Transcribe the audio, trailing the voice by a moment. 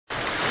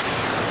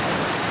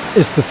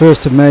It's the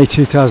 1st of May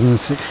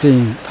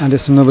 2016 and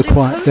it's another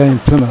quiet day in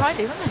Plymouth.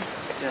 Friday,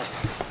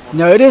 wasn't it?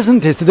 No, it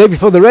isn't. It's the day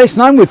before the race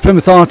and I'm with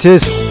Plymouth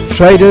artists,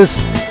 traders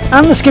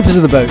and the skippers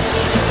of the boats.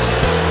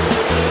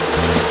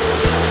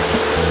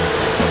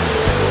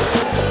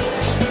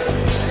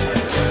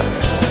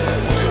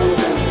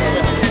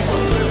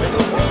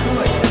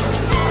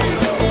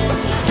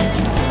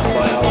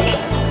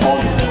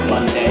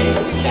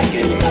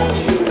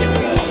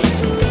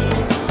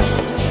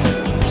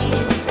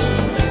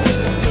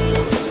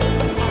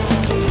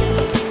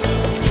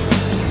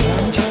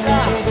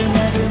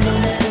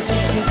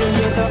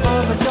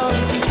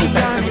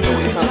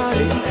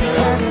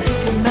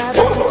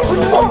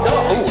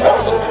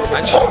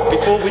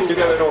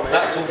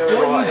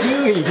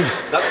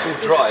 That's all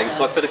drying,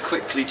 so I better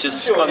quickly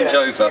just sponge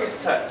over.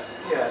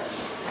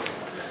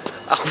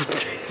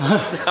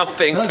 Oh, I'm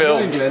being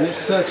filmed.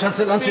 It's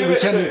Transatlantic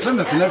weekend in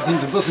Plymouth and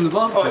everything's a buzz in the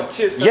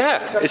Barbican.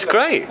 Yeah, it's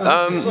great.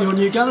 This is your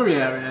new gallery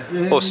area.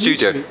 Or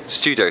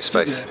studio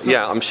space.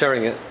 Yeah, I'm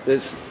sharing it.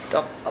 It's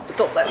up the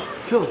top there.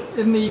 Cool.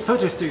 In the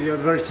photo studio at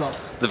the very top.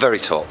 The very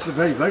top. The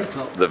very, very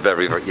top. The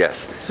very,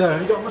 yes. So,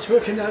 have you got much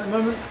work in there at the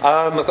moment?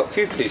 I've got a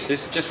few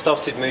pieces. Just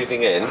started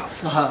moving in.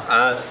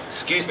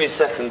 Excuse me a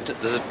second.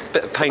 There's a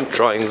bit of paint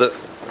drying that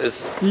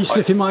is. Are you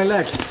slipping my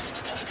leg?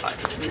 I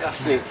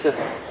just need to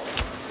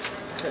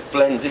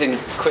blend in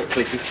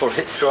quickly before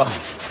it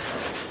dries.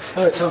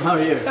 Hello Tom, how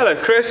are you? Hello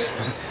Chris.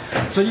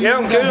 So you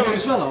I'm good.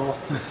 As well, or?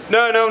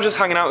 No, I'm just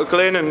hanging out with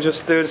Glyn and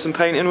just doing some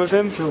painting with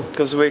him. Cool.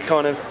 Because we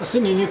kind of. I've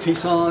seen your new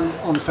piece on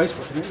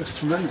Facebook and it looks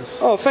tremendous.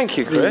 Oh, thank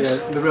you,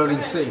 Chris. The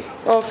Rolling Sea.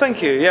 Oh,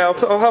 thank you. Yeah,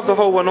 I'll have the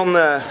whole one on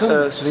there.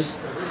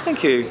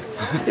 Thank you.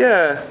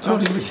 Yeah.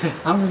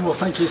 How many more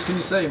thank yous can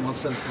you say in one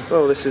sentence?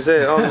 Oh, this is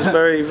it. I'm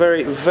very,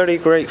 very, very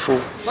grateful.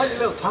 Like a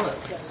little palette.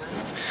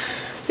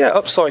 Yeah,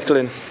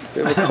 upcycling.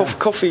 Bit of a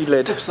coffee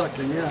lid.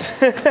 Upcycling,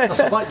 yeah.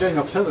 That's like doing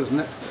uphill, isn't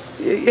it?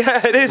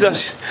 Yeah, it is.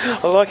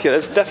 I like it.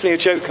 There's definitely a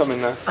joke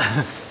coming there.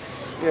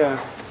 Yeah.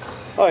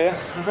 Oh yeah.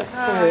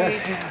 Oh yeah.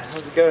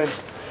 How's it going?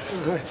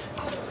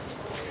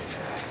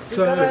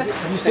 So,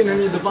 have you seen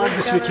any of the vibe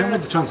this weekend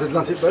with the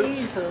transatlantic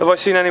boats? Have I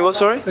seen any what,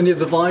 sorry? Any of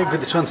the vibe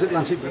with the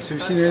transatlantic boats? Have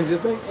you seen any of the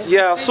boats?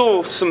 Yeah, I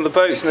saw some of the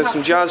boats and there's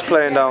some jazz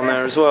playing down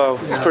there as well.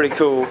 It's pretty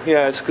cool.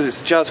 Yeah, it's because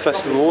it's the jazz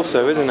festival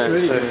also, isn't it?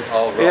 It's really good.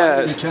 Oh, right.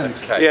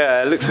 Yeah,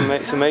 yeah, it looks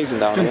it's amazing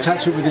down Going to here.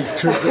 catch up with the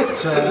crews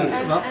at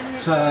about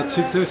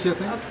 2:30, I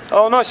think.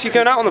 Oh, nice. You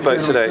going out on the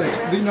boat today?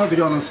 No, they're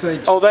going on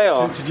stage. Oh, they are?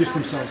 To introduce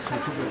themselves to the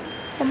public.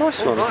 Oh,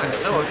 nice one.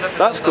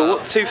 That's cool.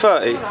 What,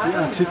 2:30?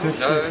 Yeah, 2:30,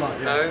 3 o'clock.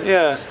 Yeah.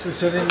 Yeah.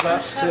 So in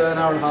about an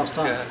hour and a half's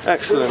time.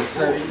 Excellent.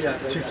 So yeah,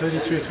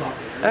 2:30, 3 o'clock.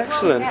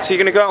 Excellent. So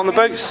you're going to go out on the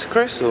boats,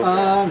 Chris? Or?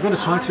 I'm going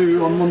to try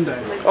to on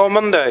Monday. Oh,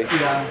 Monday.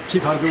 Yeah,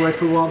 keep out of the way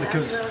for a while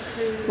because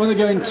when they're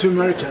going to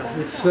America,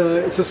 it's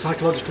a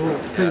psychological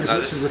thing as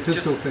much as a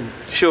physical thing.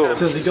 Sure.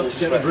 So they've got to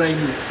get the brain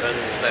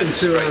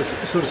into a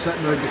sort of set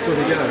mode before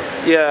they go.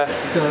 Yeah.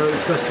 So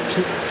it's best to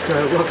keep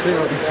well clear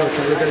of them for a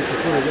couple of days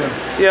before they go.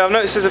 Yeah, I've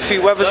noticed there's a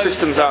few weather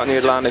systems out in the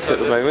Atlantic at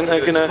the moment.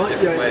 They're going to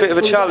bit of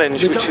a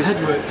challenge, They've which got is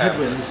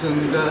headwinds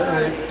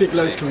and big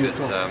lows coming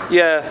across.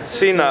 yeah,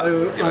 seen that.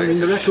 So, I mean,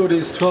 the record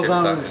is 12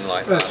 hours.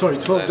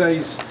 12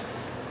 days.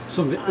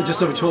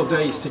 Just over 12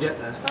 days to get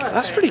there.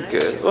 That's pretty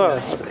good.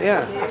 Well,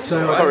 yeah.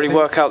 So I can't really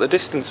work out the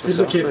distance Be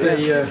myself. lucky if they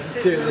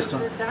do it this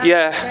time.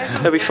 Yeah,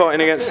 they'll be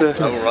fighting against the.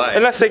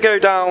 Unless they go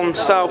down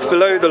south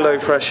below the low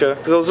pressure.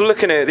 Because I was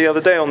looking at it the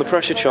other day on the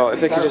pressure chart. If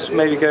they could just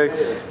maybe go.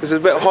 There's a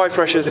bit of high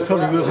pressure. They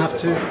probably will have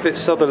to. A bit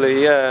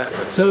southerly, yeah.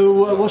 So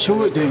what's your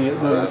work doing at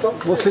the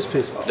moment? What's this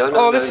piece?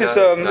 Oh, this is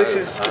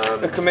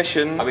a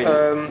commission.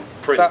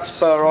 That's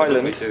Burr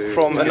Island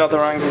from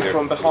another angle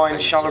from behind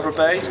Shalabra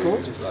Bay. It's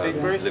gorgeous.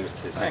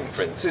 Thanks.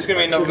 So it's going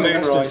to be another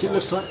moonrise. It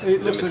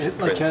looks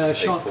like a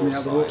shark coming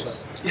out of the water.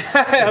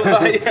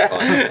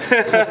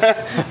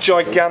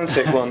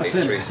 Gigantic one.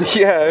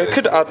 Yeah,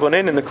 could add one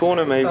in the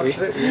corner maybe.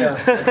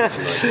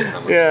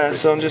 Yeah,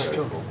 so I'm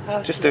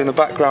just doing the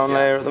background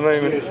layer at the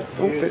moment.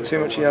 Oh, a bit too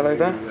much yellow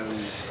there.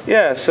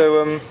 Yeah,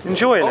 so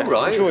enjoying it.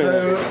 Enjoying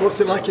it. What's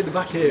it like at the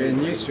back here in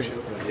New Street?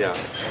 Yeah,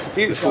 it's a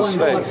beautiful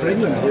space. For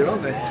England here,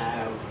 aren't they?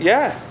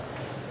 Yeah.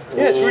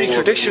 Yeah, it's a really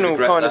traditional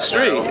kind of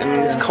street,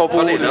 and it's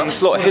cobbled, and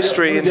there's a lot of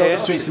history in The here. other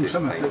streets in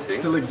Plymouth that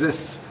still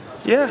exists.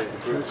 Yeah.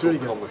 So it's really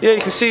good. Yeah,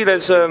 you can see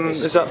there's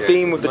that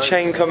beam with the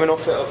chain coming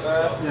off it up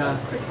there. Yeah.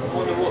 I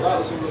wonder what that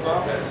was all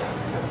about.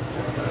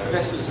 I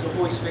guess it's to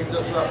hoist things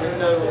up to that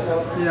window or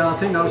something. Yeah, I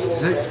think that was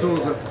to take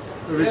stores up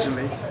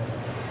originally.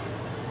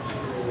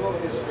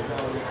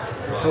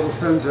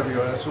 Cobblestones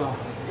everywhere as well.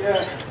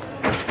 Yeah.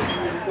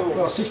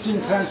 Well,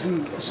 16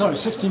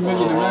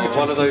 million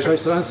Americans can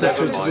trace their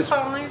ancestry to this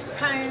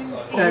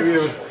area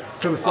of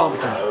Plymouth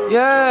Barbican.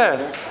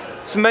 Yeah.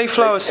 So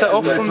Mayflower set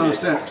off from Mayflower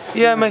Steps.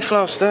 Yeah,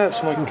 Mayflower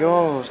Steps. My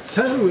God.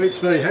 So it's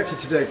very hectic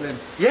today, Glyn.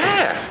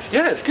 Yeah,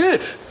 it's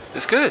good.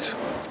 It's good.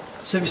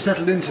 So have you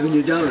settled into the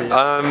new gallery?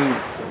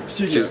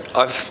 Studio.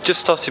 I've just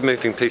started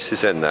moving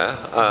pieces in there.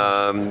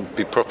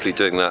 Be properly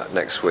doing that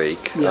next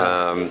week.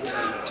 Yeah.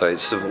 So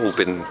it's all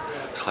been.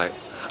 It's like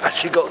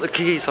actually got the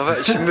keys. I've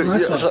actually moved.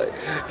 Nice I was one. like,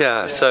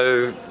 yeah,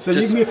 so. So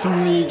you moved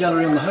from the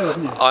gallery on the Hoe,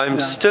 haven't you? I'm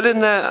still in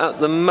there at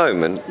the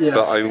moment, Yes.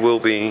 but I will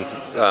be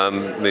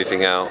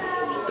moving out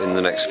in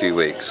the next few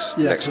weeks,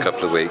 next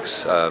couple of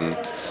weeks,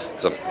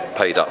 because I'm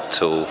paid up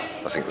till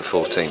I think the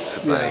 14th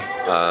of May.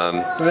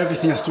 But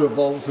everything has to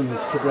evolve and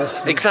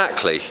progress.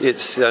 Exactly.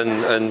 It's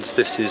and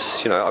this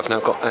is, you know, I've now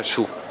got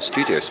actual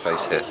studio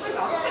space here.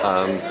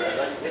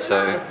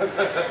 So.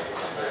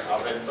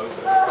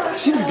 We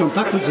seem to have gone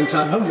backwards in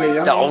time, haven't we? I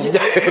mean, Oh,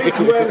 you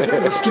can wear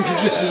the skimpy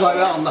dresses like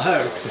that on the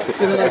Hoe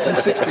in the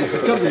 1960s.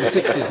 It's got to be the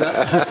 60s,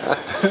 that.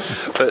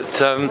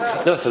 But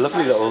no, it's a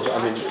lovely little.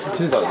 I mean,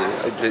 It is.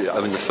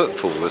 well, the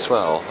footfall as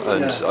well,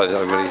 and Yeah.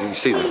 I mean, you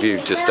see the view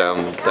just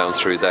down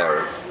through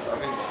there. It's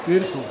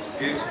Beautiful.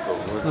 beautiful.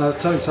 I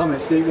was telling Tom,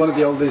 it's one of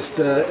the oldest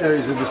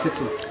areas of the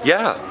city.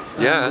 Yeah,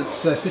 yeah, It's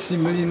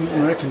 16 million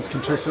Americans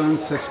can trace their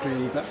ancestry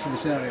back to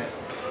this area.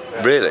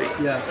 really.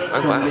 Yeah,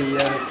 Oh, from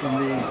wow.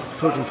 from the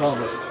Pilgrim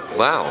Fathers.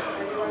 Wow,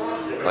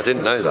 I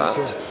didn't know that.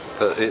 cool.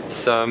 But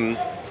it's. I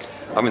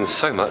mean, there's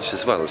so much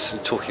as well.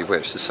 Talking of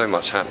which, there's so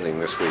much happening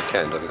this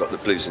weekend. We've got the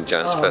Blues and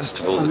Jazz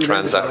Festival, I'm the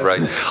TRANSAT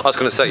remembering. race. I was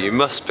going to say, you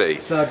must be.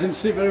 So I didn't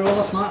sleep very well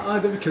last night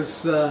either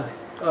because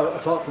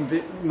apart from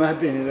my head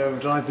being in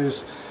overdrive,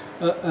 there's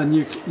a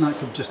new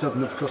nightclub just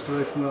opened up across the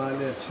road from where I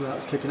live, so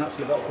that's kicking up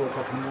till about 4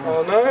 o'clock in the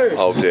morning. Oh no!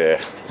 Oh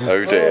dear,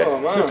 oh dear. Oh,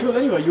 man. So cool.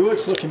 Anyway, your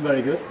work's looking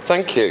very good.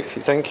 Thank you,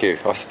 thank you.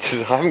 I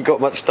haven't got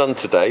much done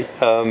today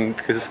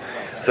because,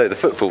 the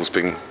football's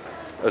been,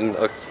 and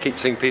I keep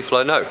seeing people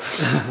I know.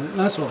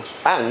 Nice one.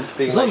 And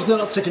being As long as they're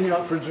not taking you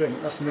out for a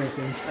drink, that's the main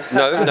thing.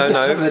 no. You're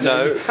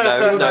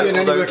not doing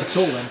any work at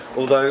all then.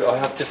 Although I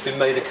have just been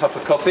made a cup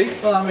of coffee.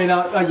 Well, I mean,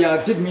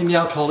 I didn't mean the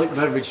alcoholic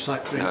beverage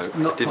type drink. No,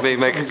 not did coffee. me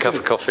make a It's cup good.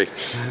 of coffee.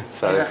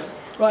 So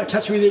Right,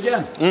 catch you with you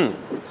again.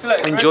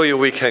 enjoy your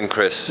weekend,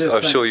 Chris. Cheers,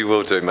 I'm sure thanks. you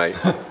will do, mate.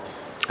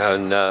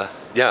 And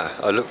yeah,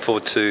 I look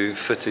forward to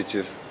footage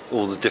of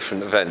all the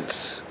different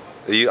events.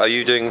 Are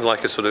you doing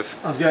like a sort of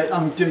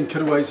I'm doing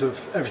cutaways of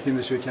everything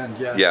this weekend.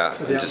 Yeah. Yeah,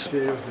 Of the just-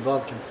 atmosphere of the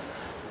Barbican.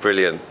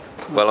 brilliant?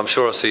 Well, I'm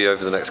sure I'll see you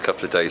over the next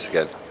couple of days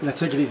again. Yeah,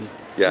 take it easy.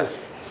 Yeah. Cheers.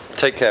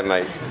 Take care,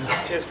 mate.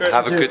 Cheers, Chris.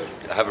 Have a Thank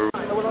good. Have a.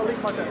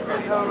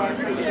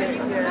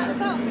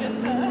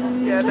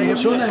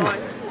 What's your name?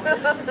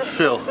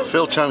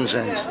 Phil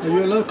Townsend. Are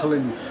you a local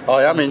in?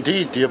 I am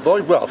indeed, dear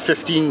boy. Well,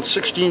 15,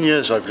 16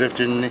 years I've lived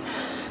in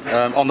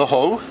on the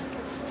Hoe,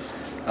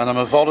 and I'm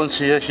a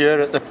volunteer here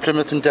at the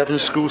Plymouth and Devon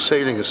School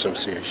Sailing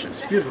Association.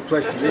 It's a beautiful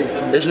place to be.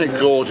 Isn't it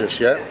gorgeous?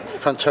 Yeah,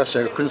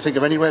 fantastic. I couldn't think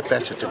of anywhere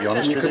better, to be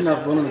honest You with couldn't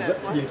you.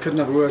 have you couldn't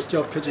have a worse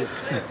job, could you?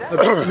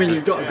 I mean,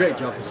 you've got a great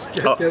job. It's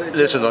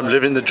Listen, I'm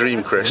living the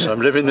dream, Chris.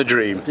 I'm living the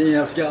dream. being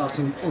able to get out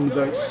on the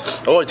boats.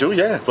 Oh, I do,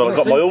 yeah. Well, I've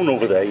got my own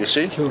over there, you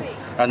see. Cool.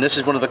 And this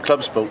is one of the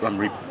club's boat.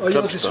 Oh,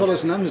 yours is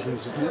Swallows and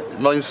Amazons, isn't it?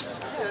 Mine's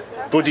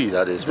Buddy,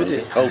 that is. Buddy.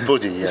 Maybe. Oh,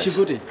 Buddy, yes. It's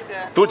your buddy.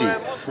 Buddy.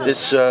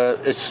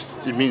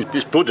 It means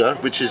it's Buddha,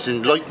 which is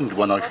enlightened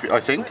one, I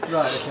think.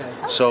 Right.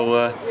 Okay.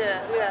 So,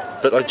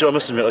 but I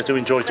must admit, I do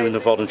enjoy doing the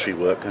voluntary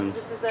work and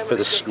for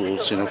the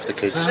schools, for the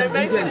kids. So how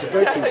did you get into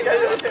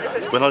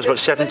boating? When I was about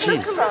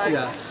 17,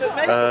 Yeah.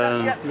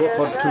 What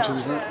part of the country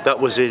was that? that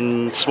was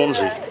in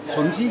Swansea.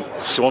 Swansea.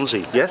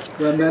 Swansea, yes,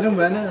 Where men and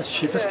women,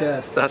 sheep are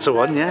scared. that's the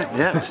one.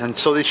 Yeah, and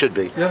so they should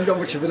be. You haven't got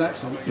much of an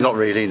accent. Not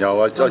really,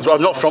 no.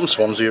 I'm not from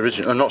Swansea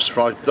originally. I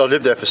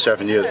lived there for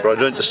 7 years, but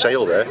I learned to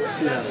sail there,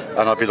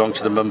 and I belonged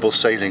to the Mumble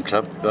Sailing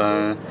Club.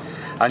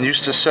 And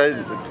used to say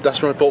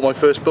that's when I bought my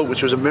first boat,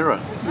 which was a mirror.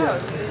 Yeah.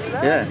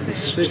 Yeah, it's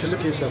So you can look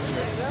at yourself.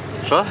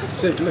 huh?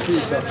 So you can look at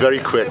yourself. Very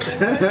quick,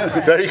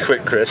 very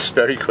quick, Chris.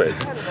 Very quick.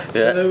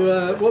 Yeah.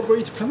 So what brought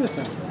you to Plymouth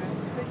then?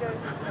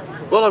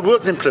 Well, I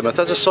worked in Plymouth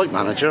as a site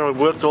manager. I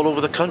worked all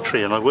over the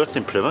country, and I worked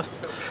in Plymouth.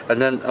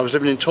 And then I was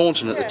living in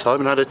Taunton at the time,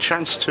 and I had a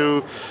chance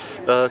to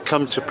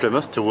come to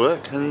Plymouth to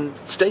work, and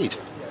stayed.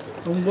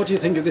 And what do you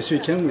think of this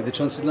weekend with the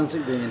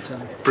transatlantic being in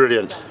town?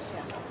 Brilliant.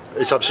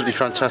 It's absolutely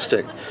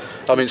fantastic.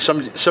 I mean,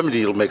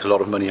 somebody will make a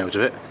lot of money out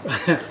of it.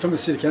 From the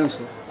city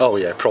council, Oh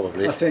yeah,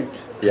 probably. I think.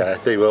 Yeah,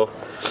 they will.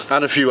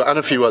 And a few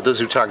others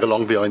who tag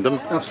along behind them.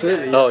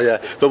 Absolutely. Oh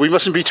yeah, but we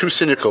mustn't be too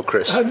cynical,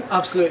 Chris.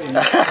 Absolutely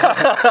not.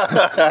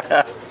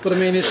 But I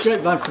mean, it's a great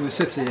vibe for the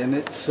city, and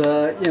it's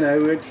I'm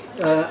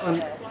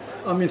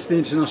into the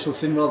international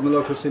scene rather than the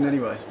local scene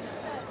anyway.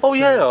 Oh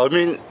yeah,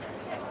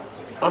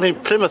 I mean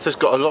Plymouth has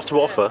got a lot to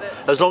offer.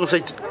 As long as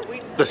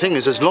the thing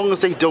is, as long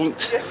as they don't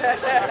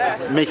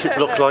make it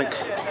look like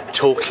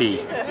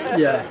Torquay.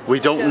 Yeah. We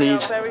don't need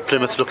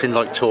Plymouth looking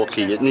like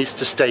Torquay. It needs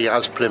to stay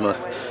as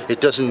Plymouth.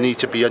 It doesn't need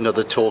to be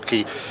another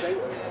Torquay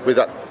with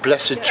that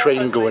blessed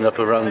train going up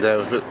around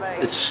there. But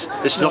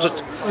it's not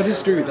a. I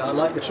disagree with that. I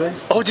like the train.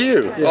 Oh, do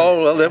you? Yeah.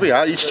 Oh well, there we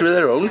are. Each to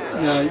their own.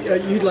 No,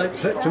 you'd like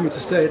Plymouth to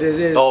stay as it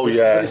is. Oh,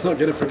 yeah. But it's not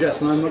going to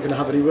progress, and I'm not going to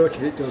have any work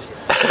if it does.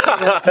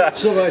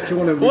 So if you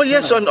want to. Well,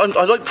 yes, I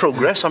like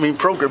progress. I mean,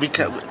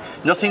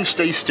 nothing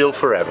stays still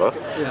forever,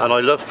 Yeah. and I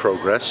love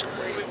progress.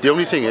 The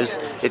only thing is,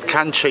 it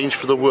can change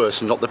for the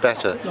worse and not the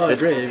better. Oh, I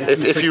agree.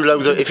 If you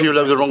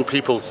allow the wrong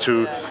people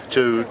to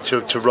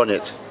run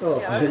it. Oh,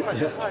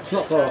 yeah, it's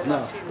not far off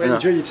now. But Yeah.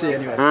 enjoy your tea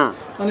anyway.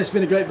 And it's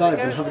been a great vibe,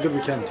 and have a good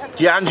weekend.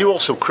 Yeah, and you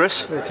also,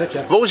 Chris. Yeah, take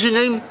care. What was your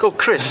name? Oh,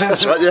 Chris.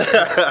 That's right.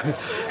 Yeah.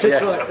 Chris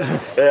Yeah. Wright.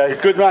 Yeah,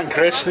 good man,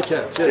 Chris. Take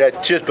care. Cheers. Yeah,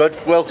 cheers, bud.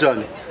 Well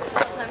done.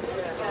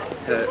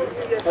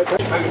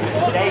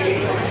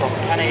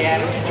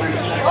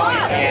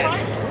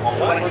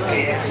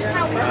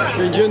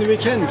 You enjoying the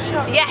weekend?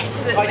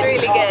 Yes, it's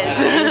really good.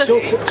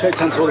 What's your trade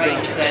tent all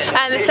about?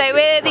 So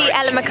we're the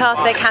Ellen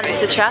MacArthur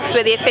Cancer Trust.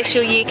 We're the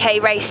official UK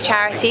race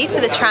charity for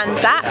the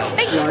TRANSAT.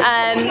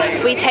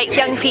 We take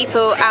young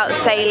people out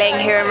sailing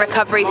who are in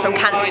recovery from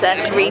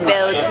cancer to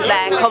rebuild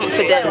their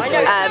confidence.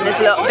 There's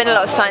been a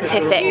lot of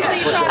scientific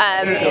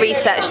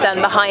research done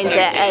behind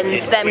it,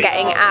 and them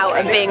getting out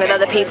and being with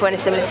other people in a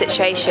similar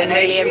situation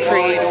really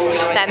improves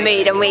their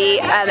mood. And we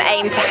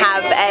aim to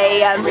have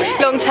a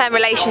long-term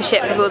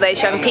relationship with all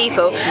those young people.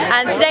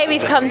 And today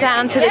we've come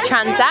down to the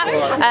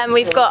TRANSAT.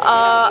 We've got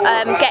our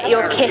Get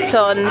Your Kit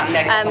On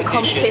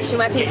competition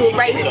where people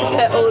race to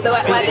put all the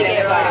wet weather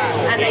gear on,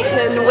 and they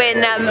can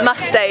win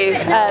Musto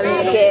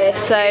gear.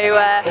 So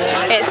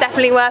it's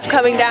definitely worth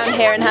coming down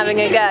here and having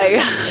a go.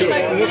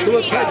 And what's the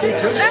website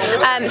details?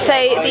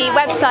 So the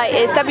website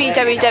is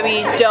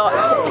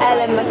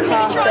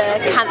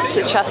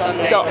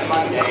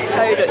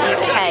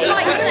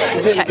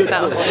www.ellenmacarthurcancertrust.co.uk. Check that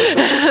out.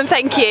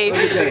 Thank you.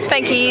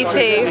 Thank you, you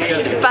too.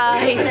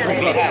 Bye.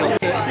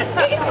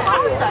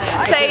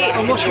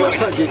 And what's your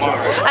website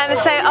details?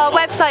 So our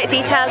website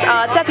details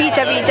are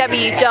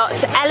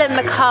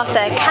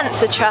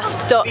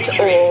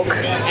www.ellenmacarthurcancertrust.org.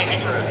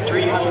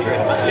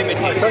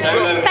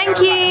 Thank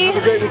you. Have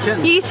a great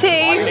weekend. You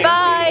too.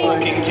 Bye.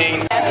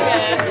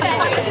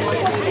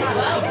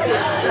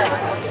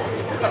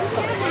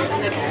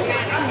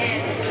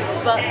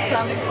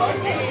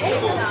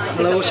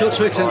 Hello, what's your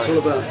trade tent all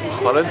about?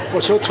 Pardon?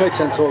 What's your trade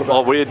tent all about?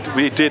 Oh, we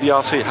do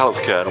DRC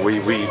healthcare, and we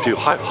do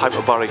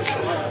hyperbaric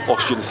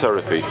oxygen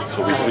therapy.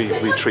 So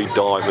we treat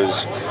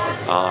divers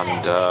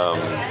and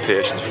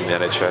patients from the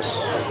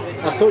NHS.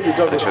 I thought your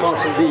dog was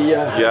part of the.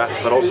 Yeah,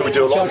 and also we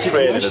do a lot of charity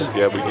training.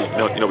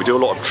 promotion. We do a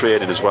lot of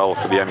training as well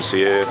for the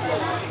MCA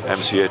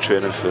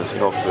training for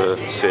for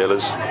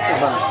sailors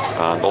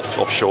and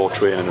offshore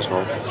training as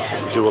well. So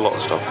we do a lot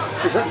of stuff.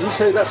 Do you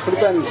say that's for the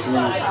bends?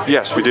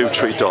 Yes, we do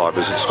treat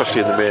divers, especially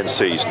in the main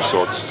season.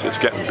 So it's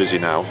getting busy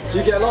now. Do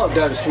you get a lot of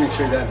divers coming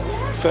through then?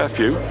 Fair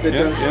few. They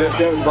don't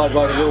abide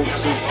by the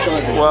rules of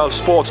diving? Well,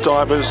 sports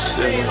divers,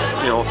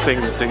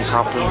 things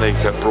happen. They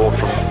get brought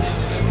from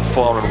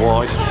far and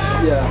wide.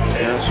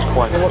 Yeah. It's just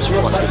quite. And what's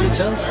your website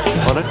details?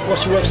 Pardon?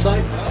 What's your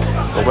website?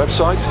 The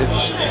website?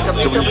 It's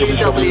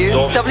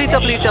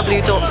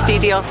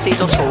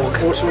www.ddrc.org.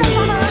 What's your name?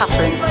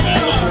 Catherine.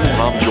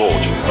 I'm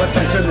George.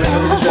 Thanks very much.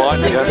 Have a good day.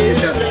 Fine, yeah.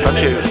 Thank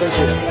you. Thank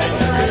you.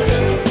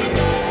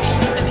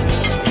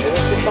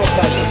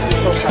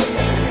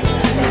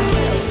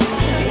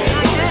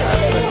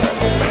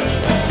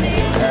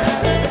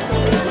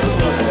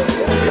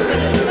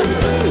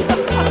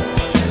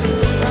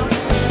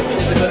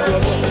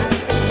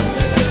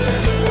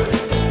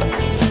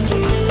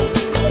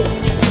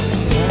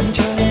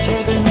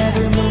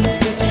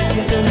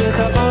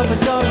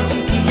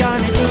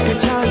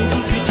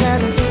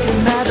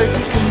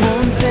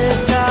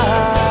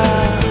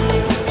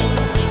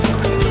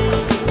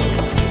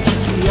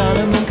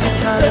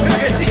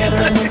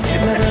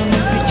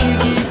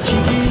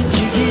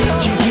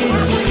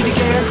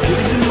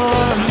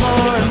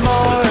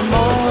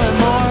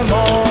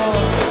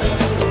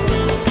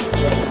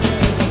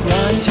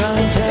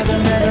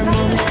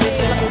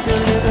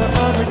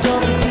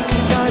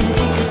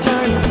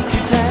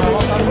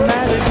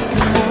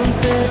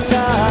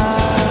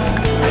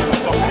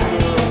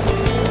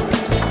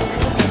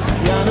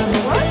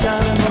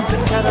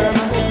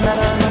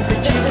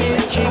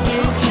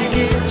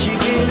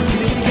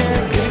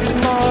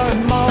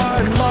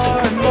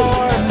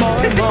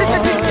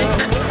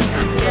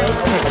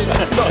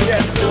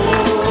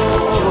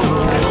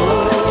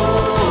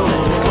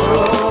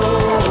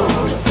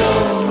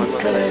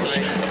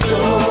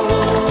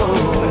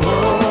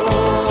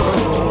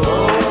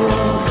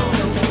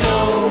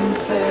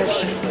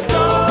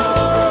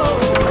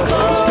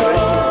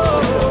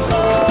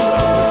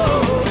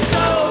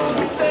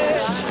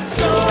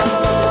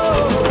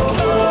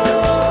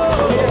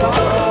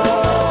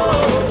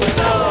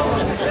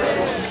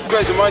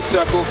 In my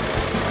circle,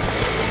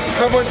 so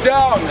come on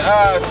down.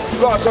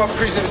 Last half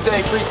cruise of the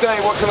day,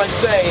 3:30. What can I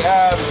say?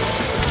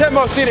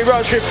 10-mile scenic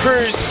round trip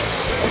cruise,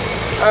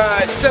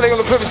 sailing on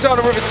the Plymouth Sound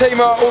River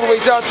Tamar all the way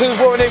down to the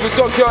Royal Naval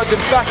Dockyards and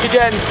back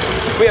again.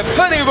 We have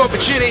plenty of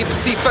opportunity to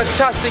see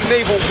fantastic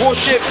naval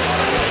warships,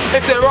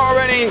 if there are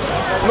any.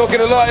 I'm not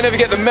going to lie, I never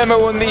get the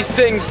memo on these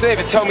things. They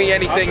never tell me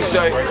anything.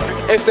 So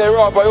if there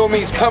are, by all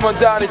means, come on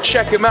down and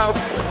check them out.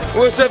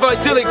 We also have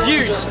idyllic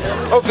views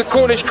of the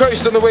Cornish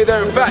coast on the way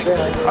there and back.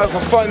 I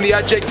find the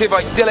adjective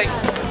idyllic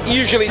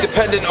usually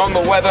dependent on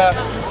the weather.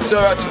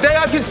 So today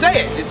I can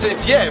say it. It's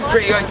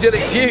pretty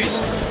idyllic views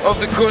of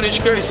the Cornish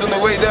coast on the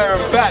way there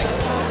and back.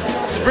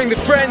 So bring the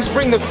friends,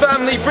 bring the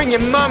family, bring your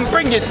mum,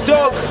 bring your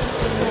dog.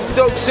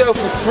 Dogs sell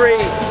for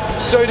free,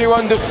 so do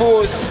under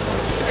fours,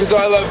 because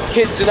I love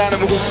kids and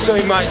animals so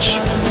much.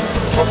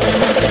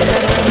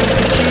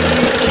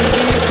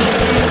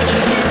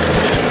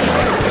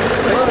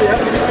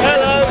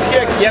 Hello.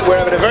 Yeah, we're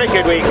having a very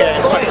good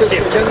weekend.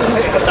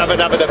 Having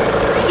to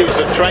use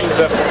the train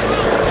to.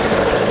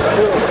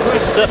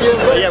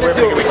 Yeah, we're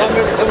having a good weekend.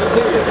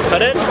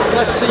 Pardon?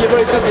 Nice to see you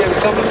very busy every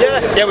time.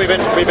 Yeah, we've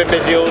been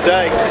busy all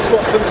day. That's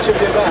what Plymouth should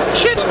be about.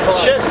 Should.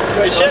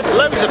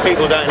 Loads of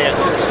people down here.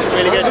 It's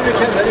really good. Have a good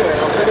weekend anyway.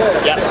 I'll see you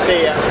later. Yeah,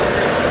 see ya.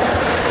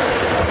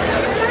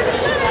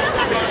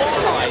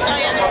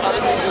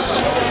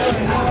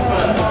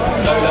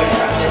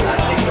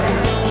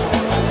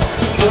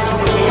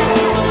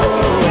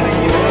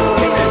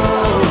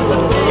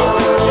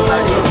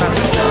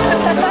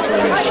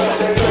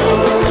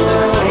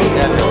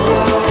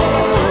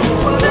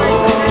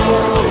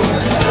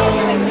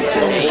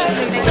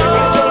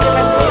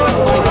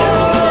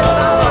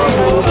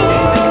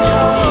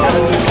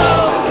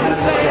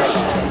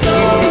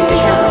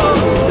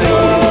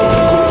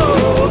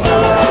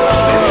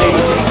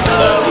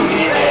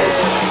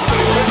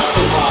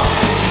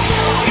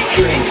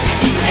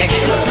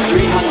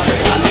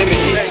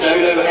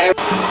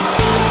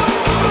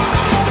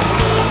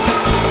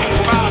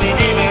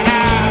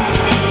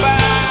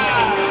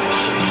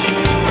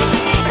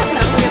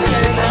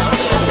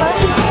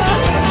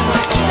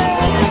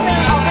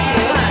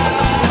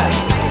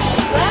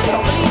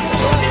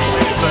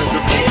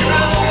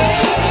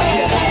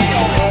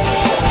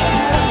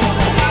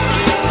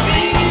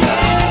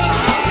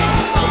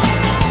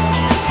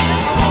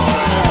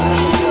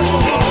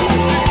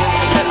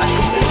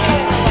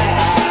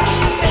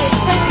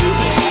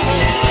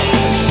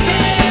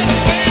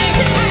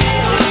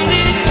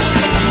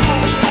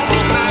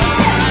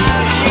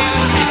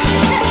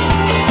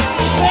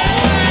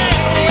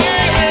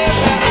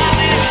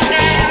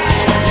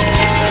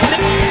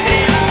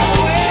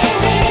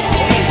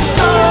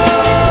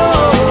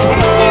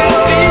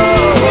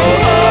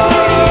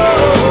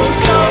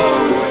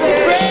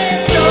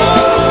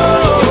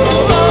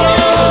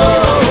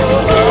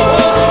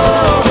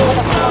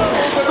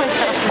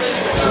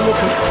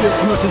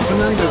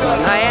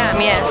 I am,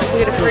 yes. We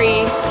got a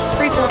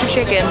free-quarter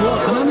chicken.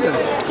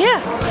 Fernandez?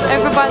 Yeah,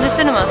 over by the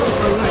cinema.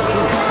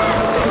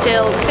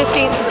 Until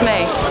 15th of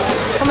May.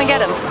 Come and get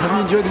them. Have you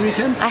enjoyed the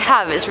weekend? I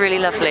have, it's really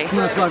lovely. It's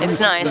nice. It's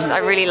nice. I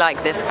really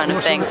like this kind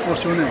of thing.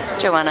 What's your name?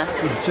 Joanna.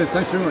 Yeah, cheers,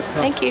 thanks very much,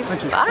 Tom. Thank you.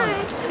 Thank you.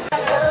 Bye.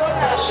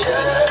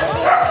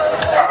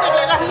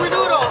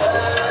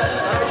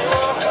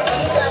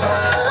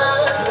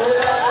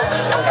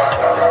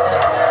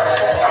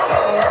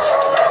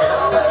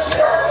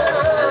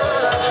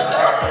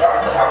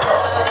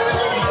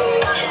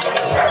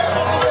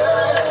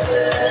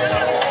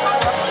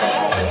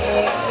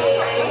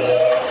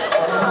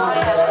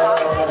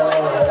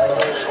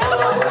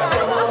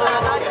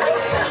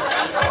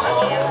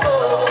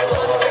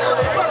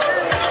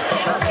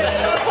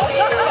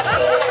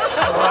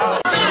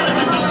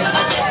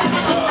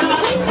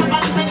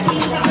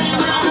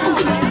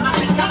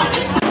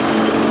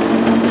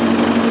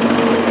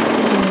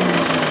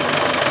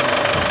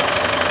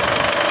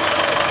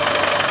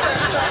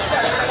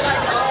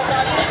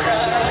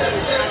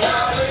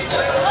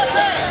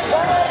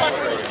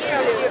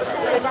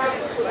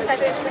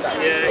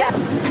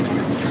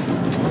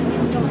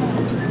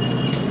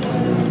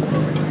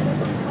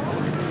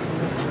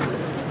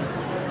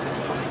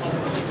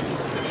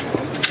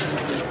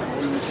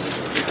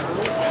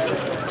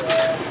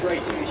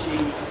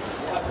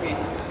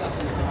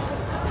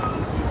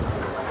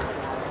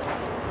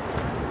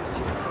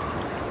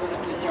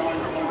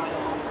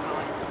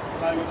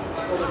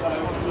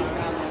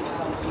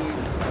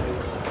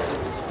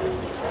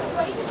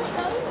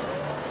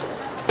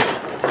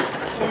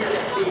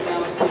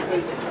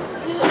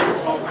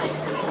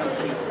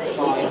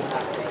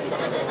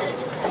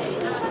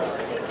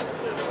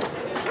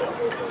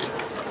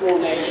 Four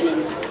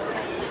nations,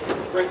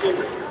 Britain,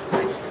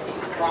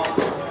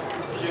 France,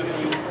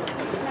 Germany,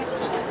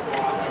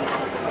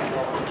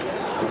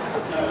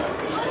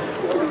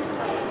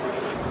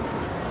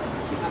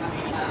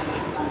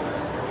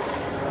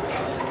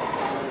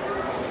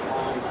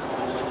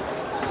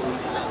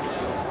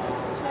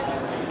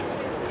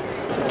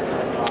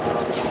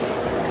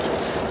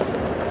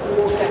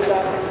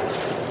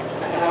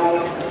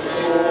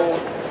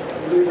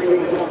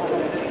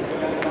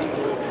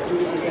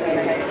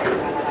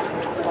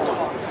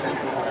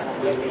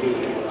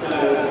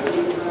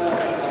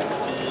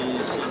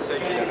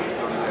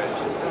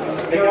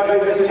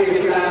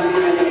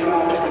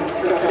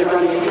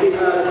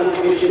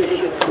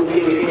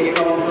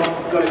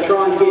 got to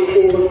try and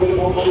get all of the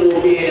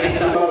offshore gear and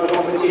some other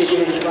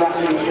competitions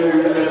rattling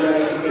through the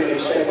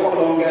finish. So pop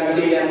along, go and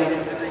see them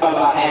above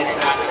our heads.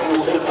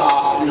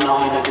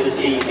 9:15 this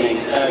evening.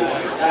 So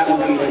that will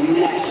be the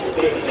next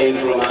big thing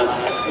from us.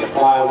 The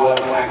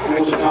fireworks at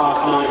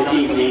 9:15 this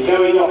evening.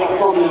 Going off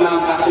from the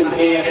Mountbatten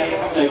here,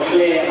 so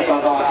clear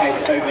above our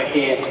heads over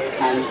here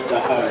and the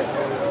home.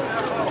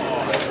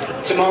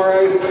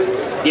 Tomorrow,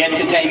 the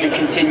entertainment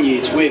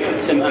continues with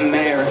some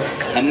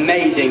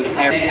amazing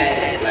air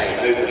display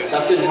over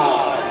Sutton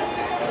Harbour,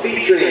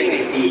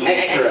 featuring the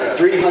Extra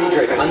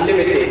 300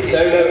 Unlimited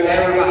Solo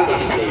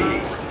Aerobatics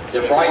Team,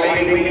 the Wright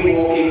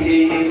Walking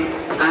Team,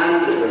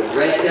 and the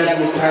Red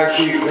Devil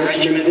Parachute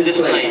Regiment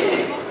Display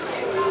Team.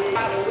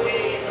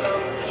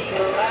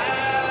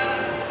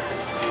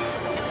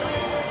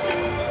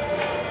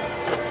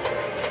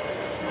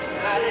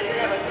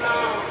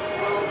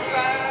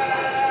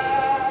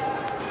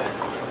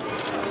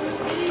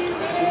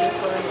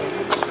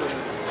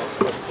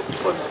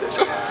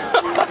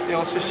 Et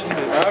on se fait filmer.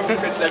 Ah, vous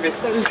faites la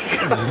vaisselle.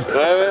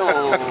 Ouais,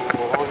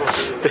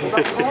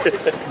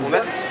 on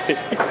reste. C'est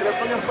la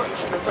première fois.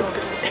 Je sais même pas dans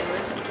quelle section.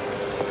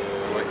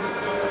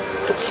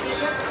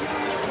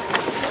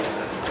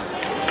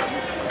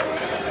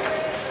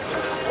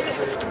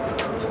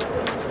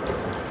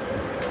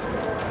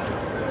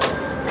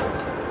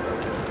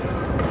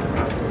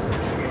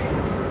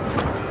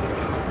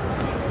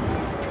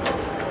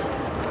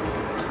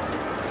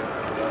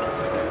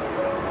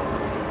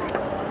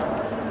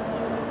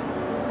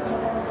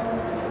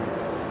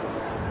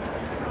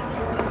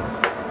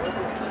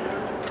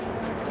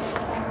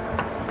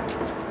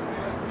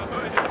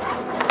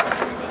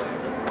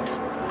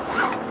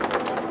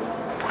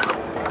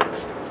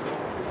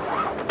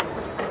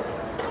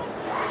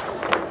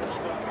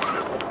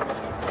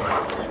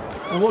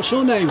 And what's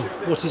your name?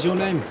 What is your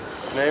name?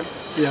 Name?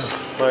 Yeah.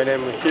 My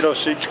name is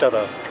Hiroshi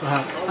Kitada.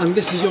 And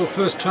this is your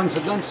first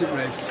transatlantic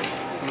race?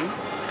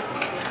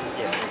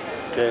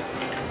 Yes.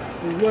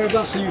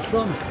 Whereabouts are you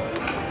from?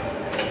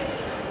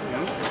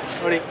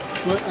 Sorry.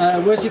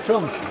 Where's he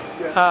from?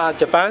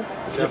 Japan.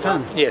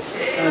 Japan? Yes.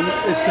 And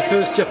it's the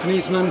first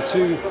Japanese man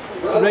to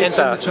race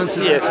on the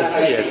transatlantic? Yes.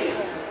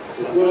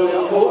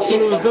 What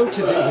sort of a boat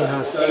is it he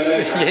has?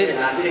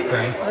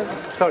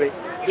 Sorry.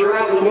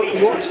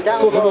 What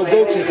sort of a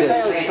boat is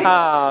this?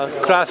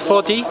 Class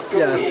 40?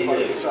 Yes.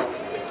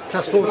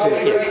 Class 40?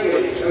 Yes.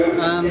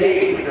 And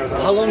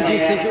how long do you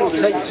think it will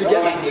take to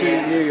get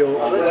to New York?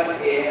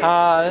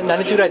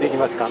 何日ぐらいでき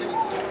ますか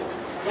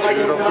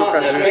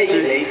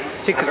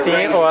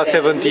 16 or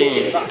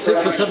 17.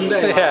 6 or 7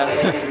 days? Yeah.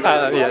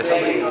 Yes.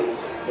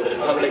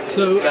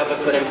 So,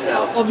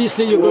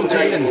 obviously you're going to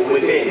win.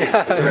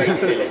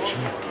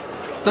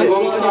 Thanks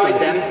a lot.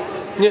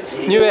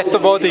 Newest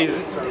boat is,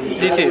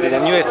 this is the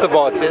newest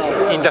boat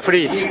in the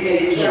fleet.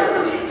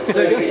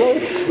 Say again, sorry?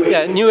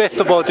 Yeah, newest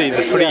boat is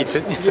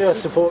fleet. Your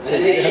support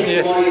team.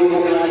 Yes.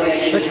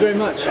 Thank you very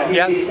much.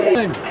 Yeah.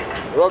 Name?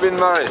 Robin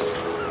Maris.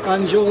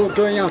 And you're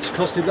going out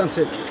across the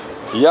Atlantic?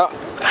 Yeah.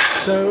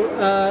 So,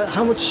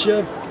 how much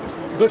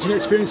boating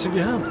experience have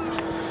you had?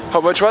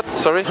 How much what?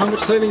 Sorry? How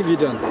much sailing have you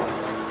done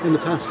in the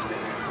past?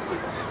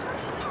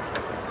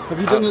 Have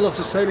you done a lot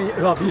of sailing?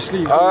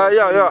 Obviously.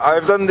 Yeah.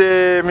 I've done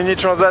the mini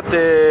transat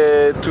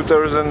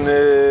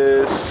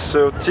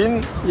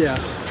 2013.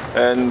 Yes.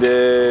 And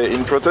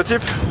in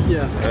prototype.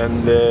 Yeah.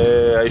 And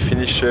I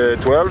finished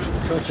 12.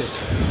 Okay.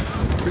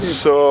 Brilliant.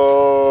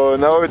 So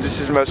now this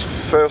is my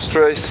first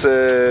race,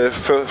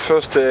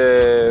 first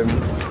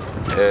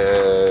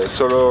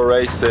solo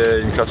race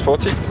in class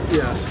 40.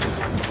 Yes.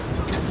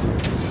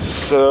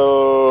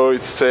 So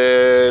it's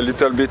a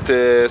little bit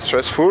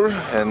stressful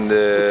and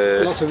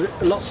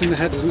lots in the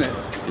head, isn't it?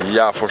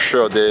 Yeah, for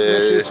sure.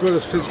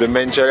 The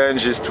main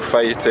challenge is to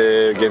fight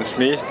against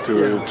me,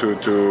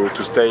 to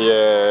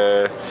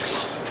stay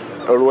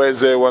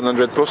always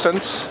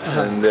 100%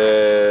 and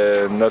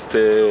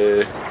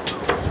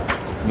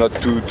not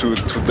too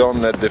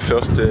down at the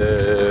first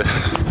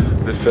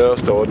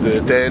or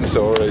the 10th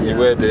or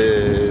anyway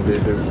the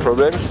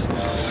problems.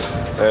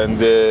 And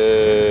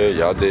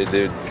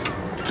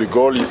the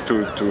goal is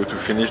to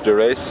finish the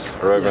race,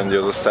 arrive on the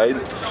other side,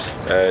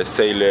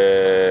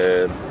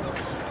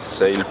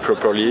 sail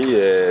properly,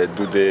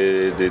 do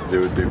the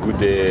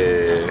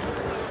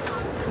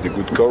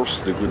good course,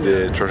 the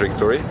good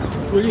trajectory.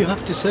 Will you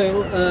have to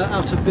sail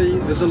out of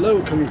there's a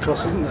low coming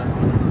across, isn't there?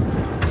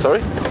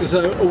 Sorry? There's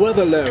a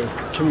weather low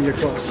coming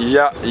across.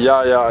 Yeah. So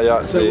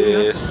will you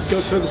have to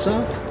go further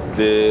south?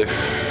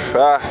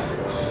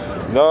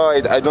 No,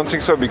 I don't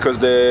think so, because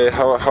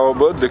our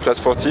boat, the class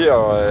 40,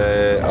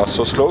 are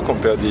so slow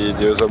compared to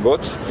the other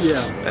boats.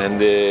 Yeah. And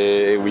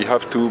we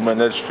have to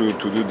manage to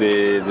do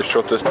the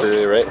shortest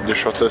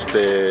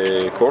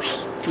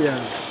course. Yeah.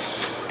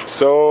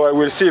 So I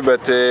will see,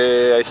 but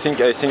I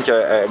think I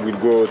will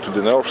go to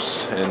the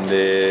north, and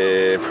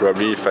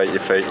probably if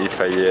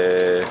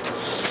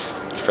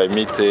I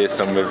meet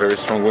some very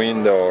strong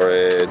wind or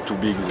too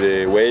big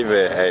the wave,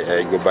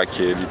 I go back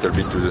a little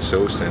bit to the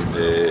south, and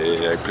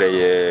I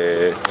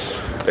play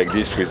like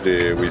this with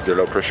the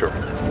low pressure.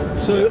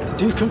 So,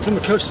 do you come from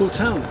a coastal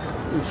town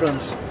in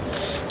France?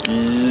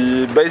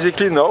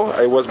 Basically, no.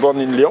 I was born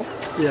in Lyon.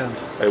 Yeah.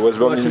 I was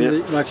born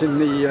right in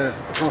the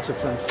heart of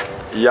France.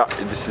 Yeah,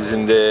 this is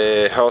in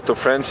the heart of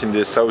France, in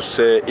the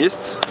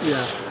southeast.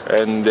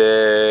 Yeah. And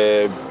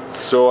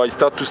so I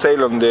started to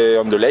sail on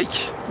the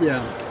lake.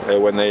 Yeah.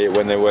 When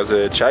I was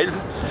a child.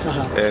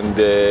 And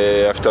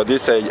after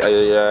this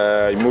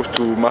I moved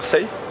to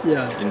Marseille.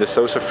 Yeah. In the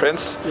south of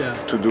France. Yeah.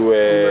 To do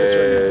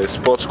a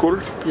sports school.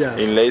 Yes.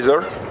 In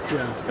laser.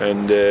 Yeah.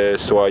 And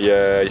so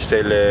I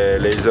sail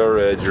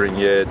laser during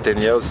 10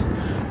 years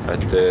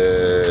at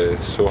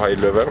so high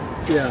level.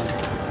 Yeah.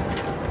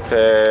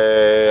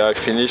 I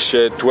finished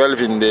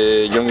 12 in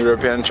the Young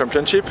European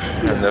Championship,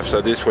 and after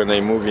this, when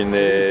I moved in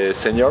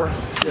senior,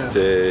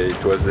 it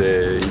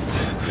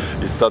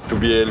started to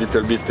be a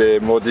little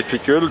bit more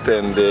difficult.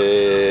 And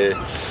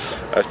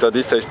after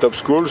this, I stopped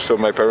school. So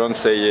my parents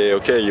say,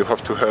 "Okay, you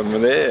have to earn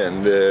money,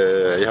 and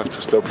you have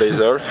to stop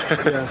laser."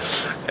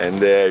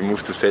 And I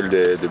moved to sail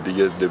the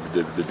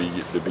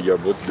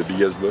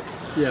biggest boat.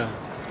 Yeah.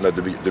 Not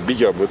the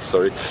bigger boat.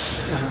 Sorry.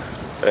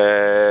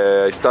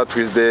 I start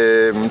with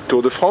the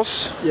Tour de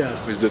France.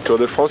 Yes. With the Tour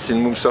de France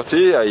in Moom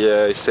 30,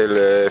 I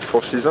sail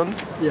 4 seasons.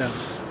 Yeah.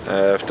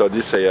 After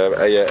this,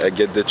 I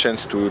get the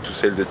chance to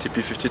sail the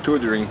TP52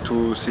 during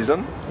 2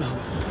 seasons.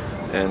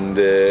 And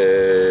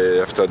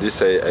after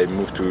this, I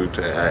move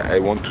I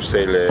want to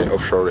sail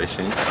offshore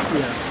racing.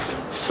 Yes.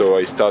 So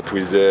I start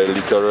with a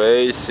little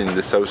race in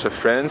the south of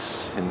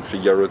France, in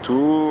Figaro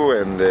 2,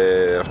 and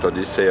after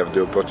this, I have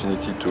the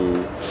opportunity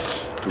to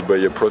buy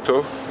a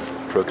proto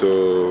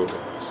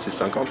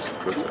C50,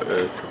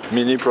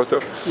 mini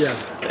proto. Yeah.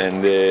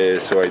 And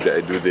so I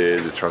do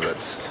the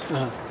transats.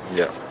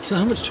 Yeah. So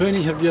how much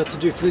training have you had to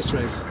do for this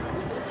race?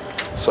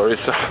 Sorry,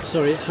 sir.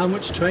 Sorry, how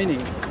much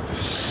training?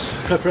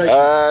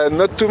 Preparation?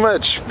 Not too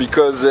much,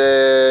 because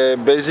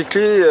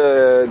basically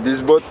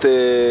this boat,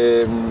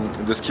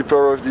 the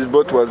skipper of this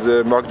boat was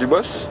Marc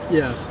Dubos.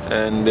 Yes.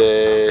 And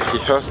he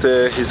hurt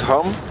his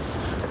arm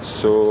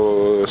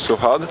so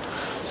hard.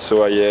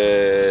 So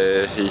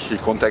he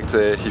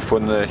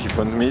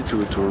phoned me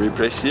to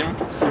replace him.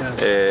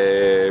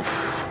 Yes.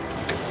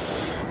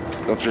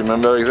 Don't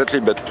remember exactly,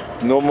 but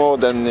no more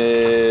than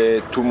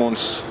 2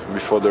 months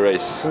before the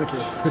race. Okay.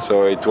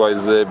 So it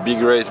was a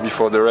big race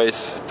before the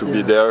race to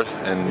be there,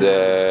 and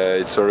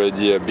it's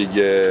already a big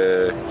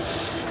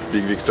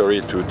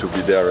victory to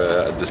be there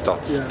at the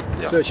start.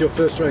 Yeah. So it's your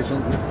first race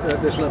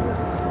at this level?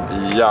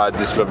 Yeah, at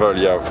this level,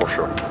 yeah, for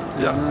sure.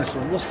 Yeah. Nice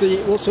one.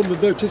 What sort of a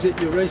boat is it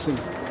you're racing?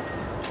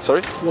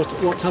 Sorry?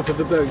 What type of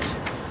a boat?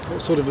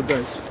 What sort of a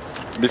boat?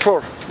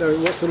 Before? No,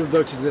 what sort of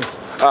boat is this?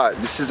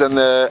 This is an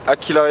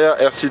Aquilaria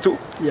RC2.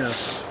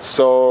 Yes.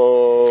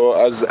 So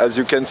as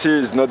you can see,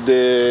 it's not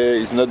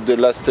the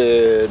last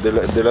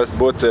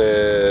boat.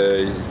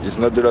 It's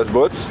not the last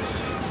boat,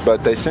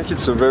 but I think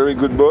it's a very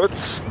good boat.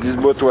 This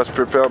boat was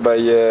prepared by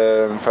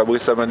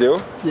Fabrice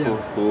Amadeo,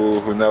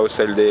 who now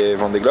sails the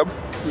Vendée Globe.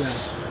 Yeah.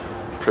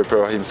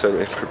 Prepare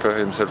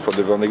himself for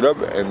the Vendée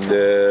Globe, and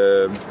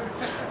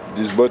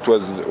this boat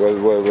was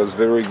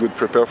very good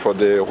prepared for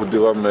the Route du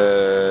Rhum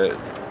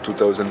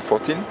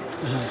 2014.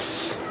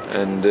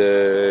 And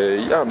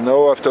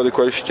now after the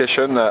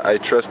qualification, I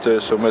trust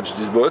so much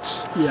this boat.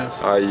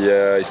 Yes.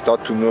 I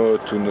start to know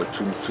it,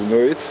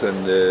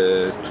 and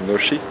to know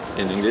she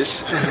in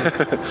English.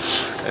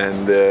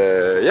 And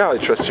I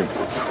trust him.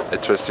 I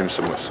trust him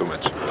so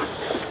much.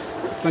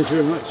 Thank you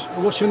very much.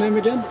 What's your name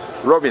again?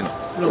 Robin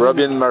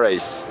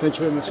Marais. Thank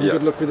you very much, and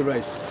good luck with the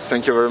race.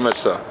 Thank you very much,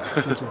 sir.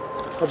 Thank you.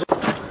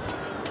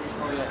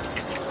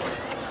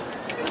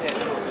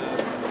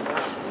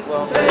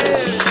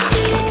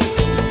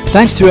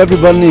 Thanks to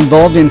everybody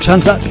involved in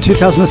TRANSAT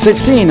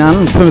 2016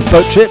 and Plymouth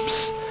Boat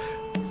Trips,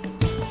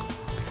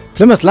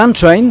 Plymouth Land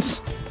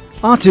Trains,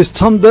 artists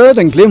Tom Bird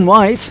and Glyn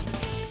White,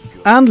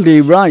 and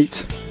Lee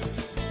Wright.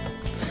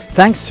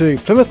 Thanks to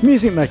Plymouth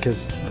Music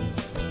Makers.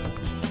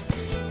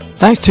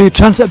 Thanks to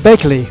TRANSAT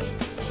Bakerley.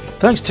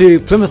 Thanks to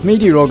Plymouth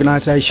Media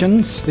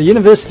Organisations, the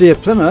University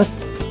of Plymouth,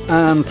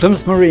 and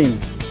Plymouth Marine.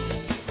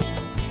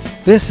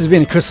 This has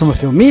been a Chris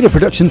Summerfield Media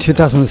Production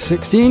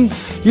 2016.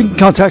 You can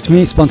contact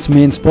me, sponsor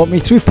me and support me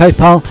through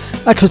PayPal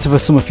at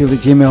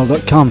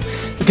christopher.summerfield@gmail.com.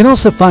 You can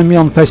also find me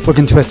on Facebook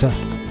and Twitter.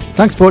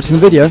 Thanks for watching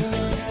the video.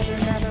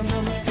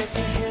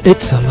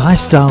 It's a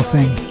lifestyle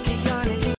thing.